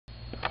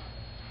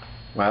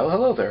Well,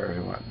 hello there,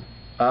 everyone.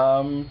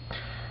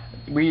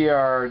 We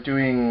are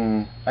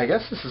doing, I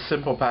guess this is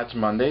Simple Patch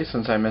Monday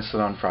since I missed it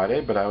on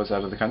Friday, but I was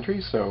out of the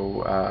country,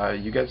 so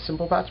you get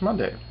Simple Patch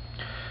Monday.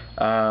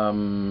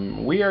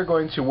 We are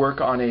going to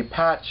work on a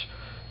patch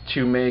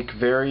to make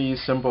very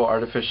simple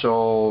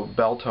artificial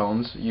bell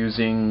tones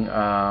using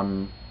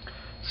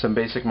some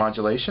basic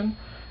modulation,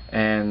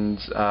 and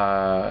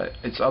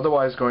it's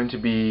otherwise going to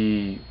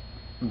be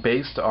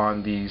based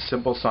on the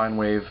simple sine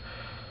wave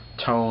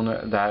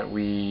tone that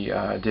we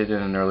did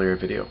in an earlier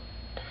video.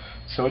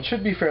 So it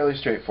should be fairly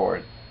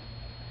straightforward.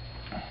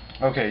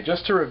 Okay,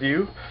 just to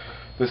review,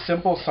 the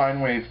simple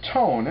sine wave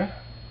tone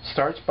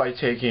starts by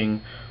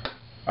taking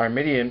our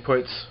MIDI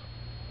inputs,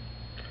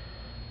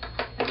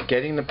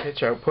 getting the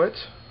pitch output,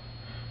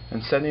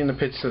 and sending the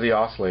pitch to the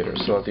oscillator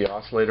so that the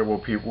oscillator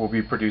will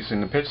be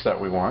producing the pitch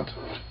that we want.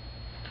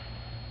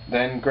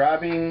 Then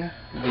grabbing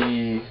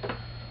the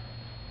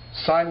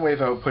sine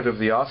wave output of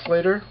the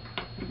oscillator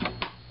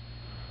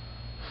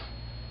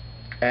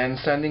and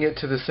sending it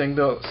to the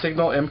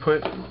signal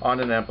input on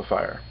an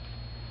amplifier.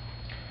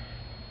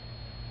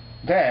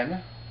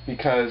 Then,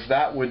 because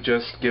that would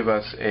just give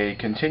us a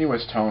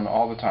continuous tone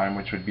all the time,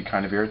 which would be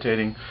kind of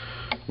irritating,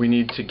 we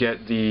need to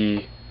get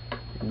the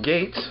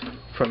gate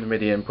from the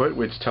MIDI input,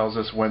 which tells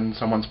us when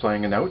someone's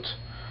playing a note,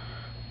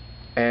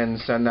 and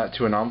send that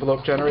to an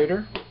envelope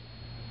generator,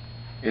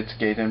 its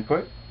gate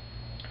input,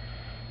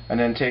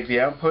 and then take the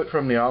output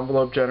from the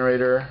envelope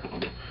generator,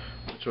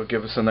 which will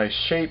give us a nice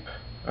shape,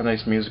 a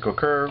nice musical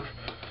curve,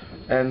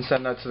 and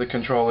send that to the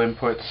control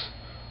inputs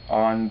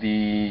on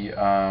the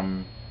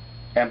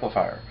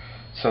amplifier,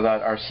 so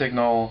that our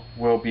signal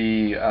will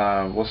be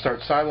will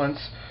start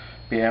silence,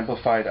 be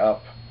amplified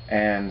up,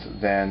 and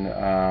then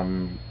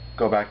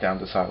go back down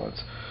to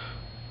silence.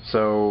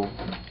 So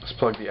let's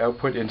plug the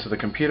output into the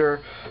computer.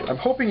 I'm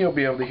hoping you'll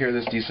be able to hear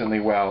this decently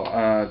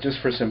well.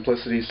 Just for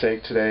simplicity's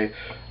sake today,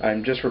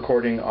 I'm just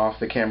recording off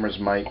the camera's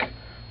mic.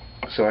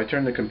 So I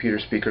turned the computer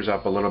speakers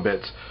up a little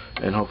bit,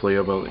 and hopefully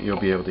you'll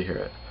be able to hear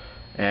it.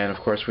 And of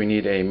course we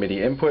need a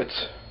MIDI input.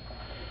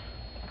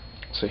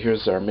 So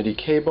here's our MIDI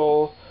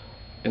cable.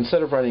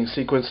 Instead of running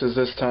sequences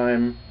this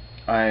time,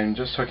 I'm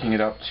just hooking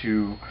it up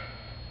to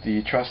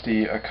the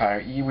trusty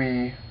Akai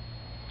Iwi,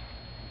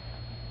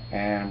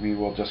 and we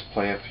will just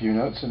play a few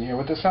notes and hear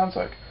what this sounds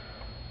like.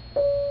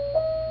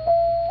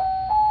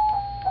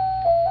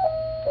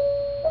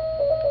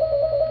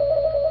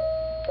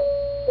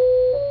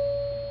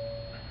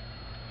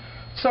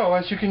 So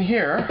as you can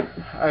hear,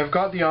 I've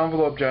got the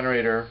envelope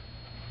generator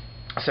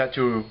set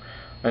to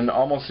an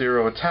almost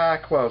zero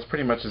attack. Well, it's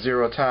pretty much a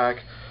zero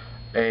attack,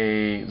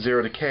 a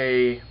zero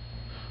decay,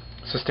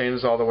 sustain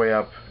is all the way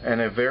up,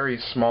 and a very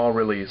small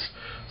release.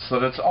 So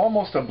that it's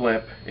almost a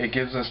blip. It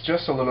gives us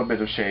just a little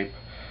bit of shape,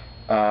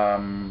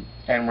 and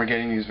we're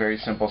getting these very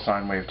simple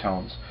sine wave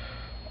tones.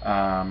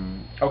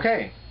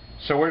 Okay,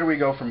 so where do we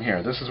go from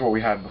here? This is what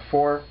we had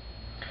before.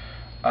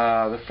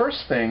 The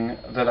first thing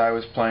that I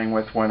was playing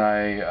with when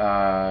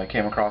I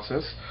came across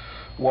this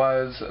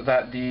was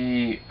that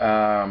the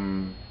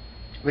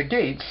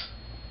gates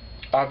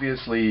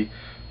obviously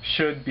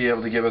should be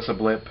able to give us a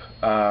blip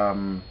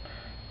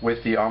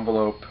with the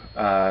envelope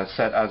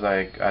set as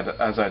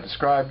I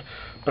described,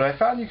 but I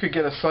found you could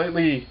get a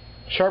slightly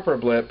sharper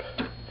blip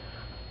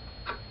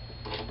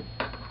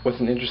with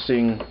an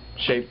interesting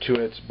shape to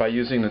it by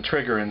using the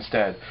trigger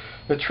instead.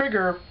 The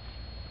trigger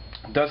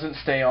doesn't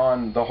stay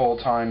on the whole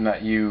time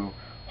that you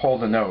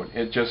hold a note.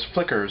 It just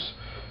flickers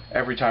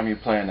every time you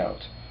play a note.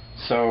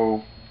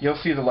 So you'll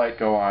see the light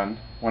go on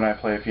when I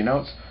play a few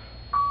notes.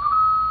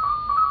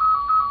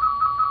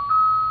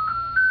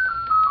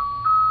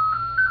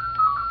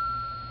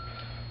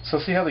 So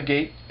see how the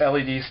gate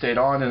LED stayed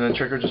on and the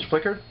trigger just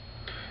flickered?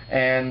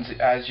 And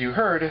as you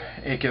heard,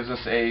 it gives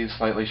us a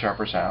slightly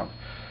sharper sound.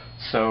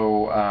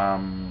 So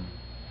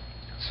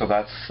so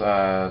that's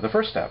the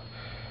first step.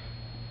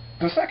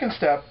 The second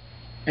step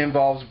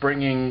involves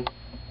bringing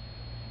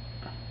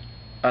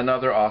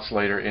another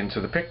oscillator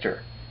into the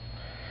picture.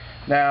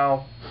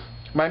 Now,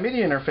 my MIDI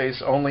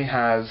interface only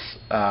has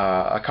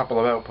a couple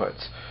of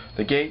outputs.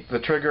 The gate, the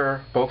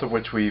trigger, both of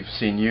which we've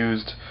seen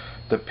used,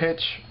 the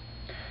pitch,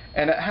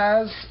 and it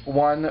has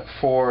one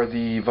for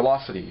the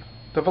velocity.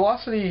 The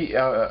velocity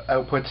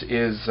output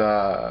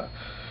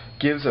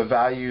gives a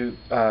value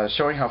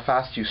showing how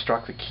fast you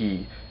struck the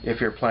key if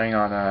you're playing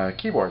on a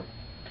keyboard.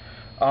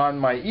 On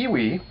my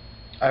Iwi,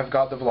 I've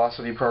got the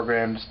velocity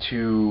programmed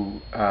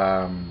to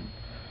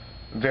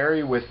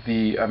vary with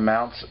the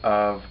amount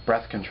of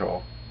breath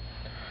control.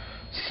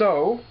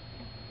 So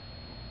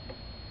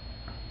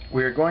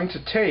we're going to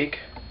take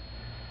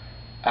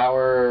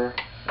our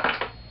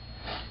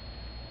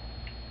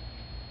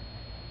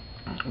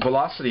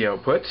velocity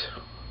output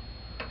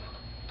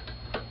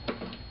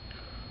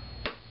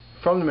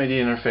from the MIDI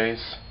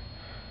interface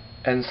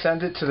and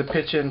send it to the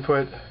pitch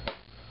input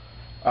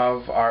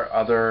of our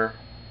other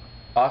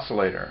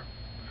oscillator.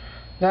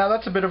 Now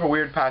that's a bit of a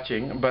weird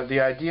patching, but the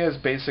idea is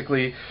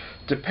basically,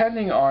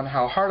 depending on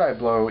how hard I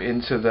blow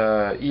into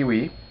the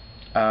Iwi,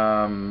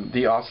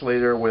 the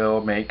oscillator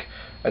will make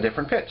a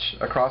different pitch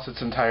across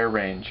its entire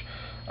range.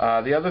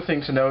 The other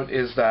thing to note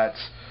is that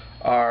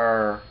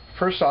our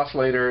first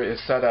oscillator is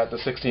set at the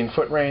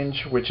 16-foot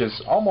range, which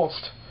is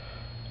almost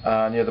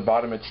near the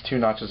bottom. It's 2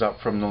 notches up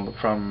from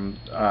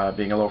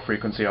being a low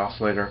frequency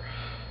oscillator.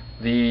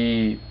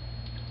 The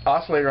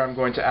oscillator I'm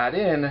going to add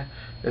in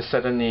is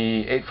set in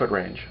the 8-foot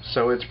range,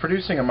 so it's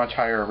producing a much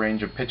higher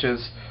range of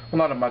pitches. Well,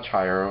 not a much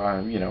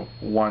higher, you know,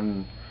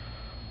 one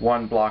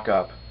block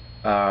up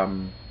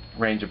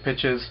range of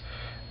pitches,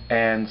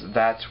 and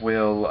that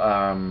will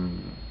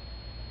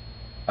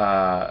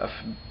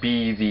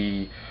be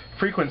the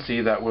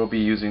frequency that we'll be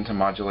using to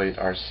modulate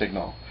our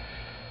signal.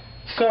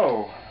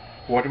 So,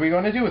 what are we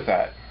going to do with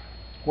that?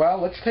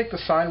 Well, let's take the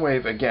sine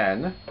wave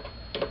again,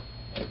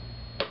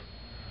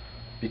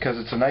 because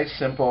it's a nice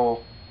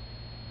simple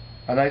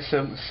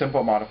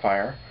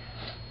modifier,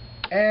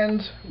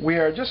 and we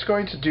are just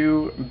going to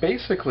do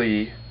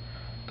basically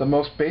the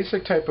most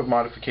basic type of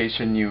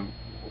modification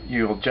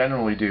you'll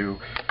generally do,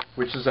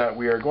 which is that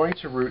we are going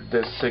to route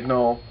this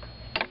signal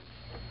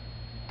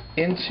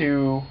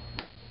into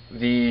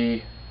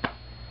the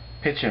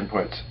pitch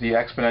input, the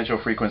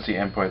exponential frequency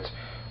input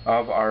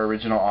of our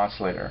original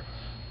oscillator.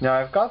 Now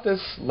I've got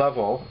this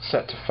level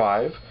set to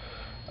 5.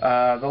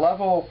 The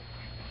level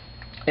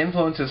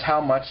influences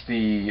how much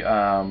the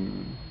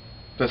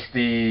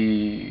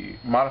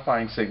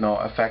modifying signal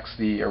affects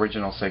the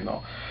original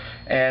signal.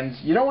 And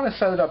you don't want to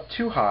set it up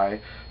too high,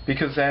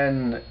 because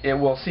then it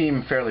will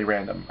seem fairly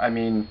random. I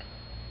mean,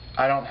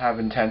 I don't have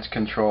intense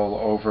control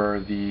over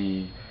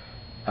the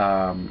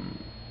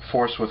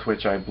force with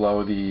which I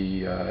blow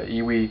the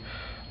iwi,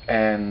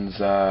 and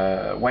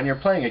when you're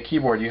playing a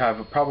keyboard you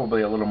have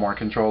probably a little more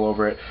control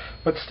over it,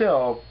 but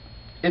still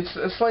it's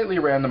a slightly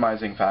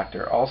randomizing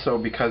factor. Also,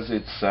 because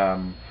it's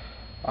a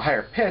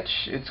higher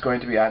pitch, it's going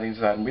to be adding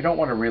to that, and we don't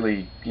want to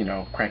really, you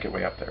know, crank it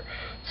way up there.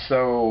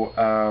 So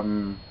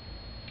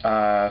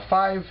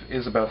 5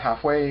 is about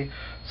halfway,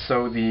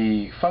 so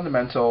the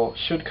fundamental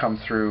should come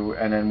through,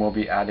 and then we'll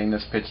be adding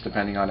this pitch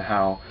depending on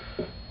how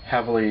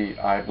heavily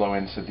I blow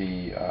into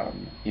the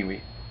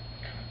iwi.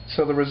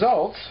 So the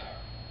result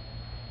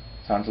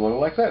sounds a little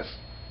like this.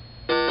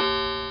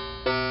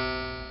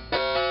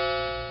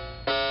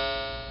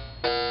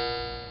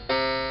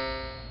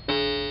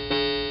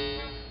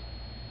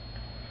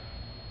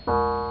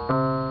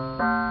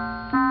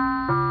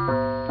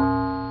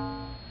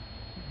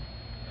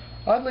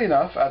 Oddly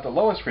enough, at the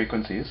lowest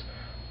frequencies,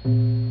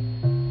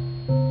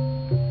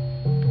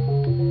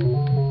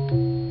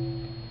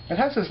 it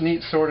has this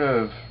neat sort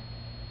of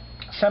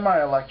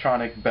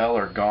semi-electronic bell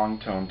or gong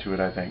tone to it,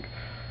 I think.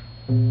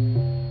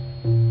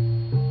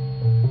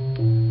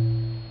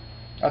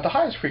 At the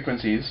highest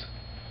frequencies,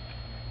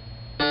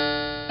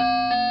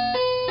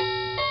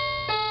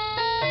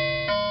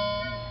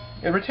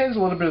 it retains a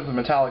little bit of the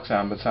metallic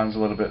sound, but sounds a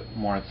little bit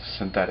more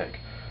synthetic.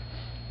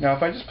 Now,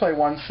 if I just play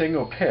one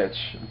single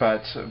pitch,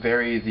 but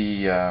vary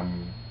the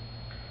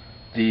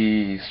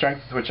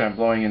strength with which I'm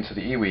blowing into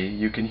the iwi,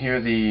 you can hear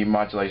the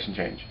modulation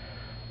change.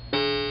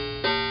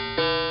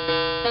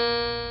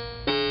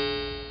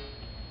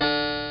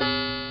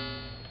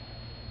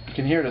 You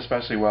can hear it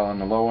especially well in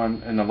the low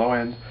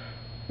end.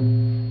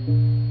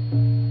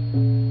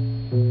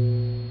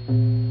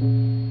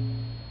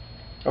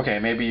 Okay,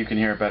 maybe you can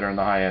hear it better in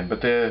the high end,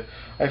 but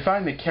I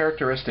find the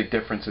characteristic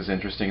difference is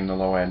interesting in the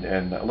low end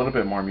and a little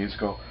bit more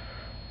musical.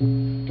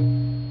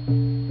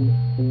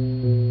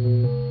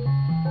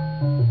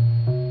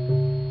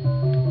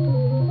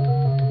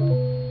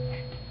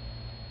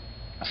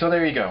 So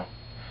there you go.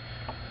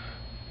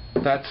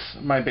 That's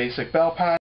my basic bell pattern.